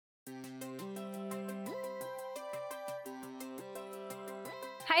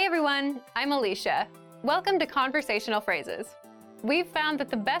Hi everyone, I'm Alicia. Welcome to Conversational Phrases. We've found that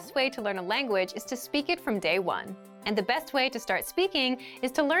the best way to learn a language is to speak it from day one. And the best way to start speaking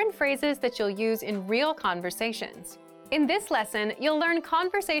is to learn phrases that you'll use in real conversations. In this lesson, you'll learn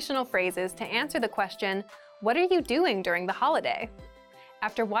conversational phrases to answer the question, what are you doing during the holiday?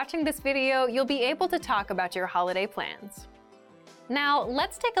 After watching this video, you'll be able to talk about your holiday plans. Now,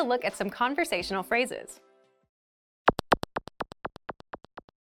 let's take a look at some conversational phrases.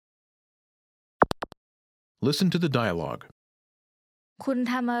 Listen to the dialogue. คุณ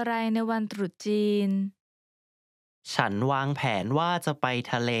ทำอะไรในวันตรุษจีน ฉันวางแผนว่าจะไป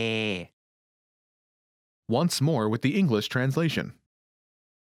ทะเล Once more with the English translation.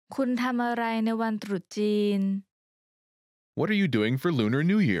 คุณทำอะไรในวันตรุษจีน What are you doing for Lunar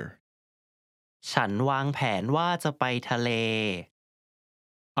New Year? ฉันวางแผนว่าจะไปทะเล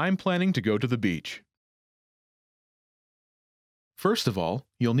I'm planning to go to the beach. First of all,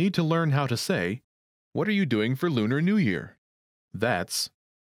 you'll need to learn how to say, what are you doing for Lunar New Year? That's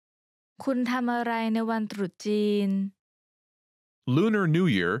คุณทำอะไรในวันตรุษจีน Lunar New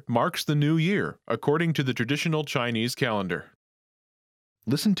Year marks the new year, according to the traditional Chinese calendar.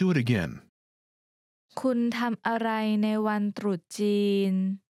 Listen to it again. คุณทำอะไรในวันตรุษจีน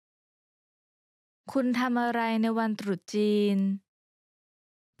คุณทำอะไรในวันตรุษจีน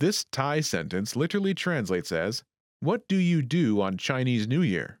This Thai sentence literally translates as, what do you do on Chinese New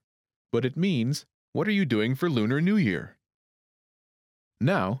Year? But it means, what are you doing for Lunar New Year?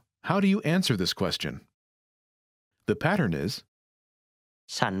 Now, how do you answer this question? The pattern is,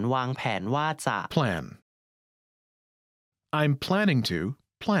 ฉันวางแผนว่าจะ plan. I'm planning to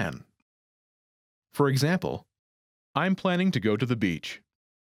plan. For example, I'm planning to go to the beach.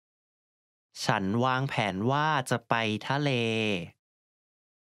 ฉันวางแผนว่าจะไปทะเล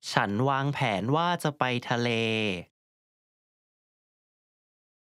ฉันวางแผนว่าจะไปทะเล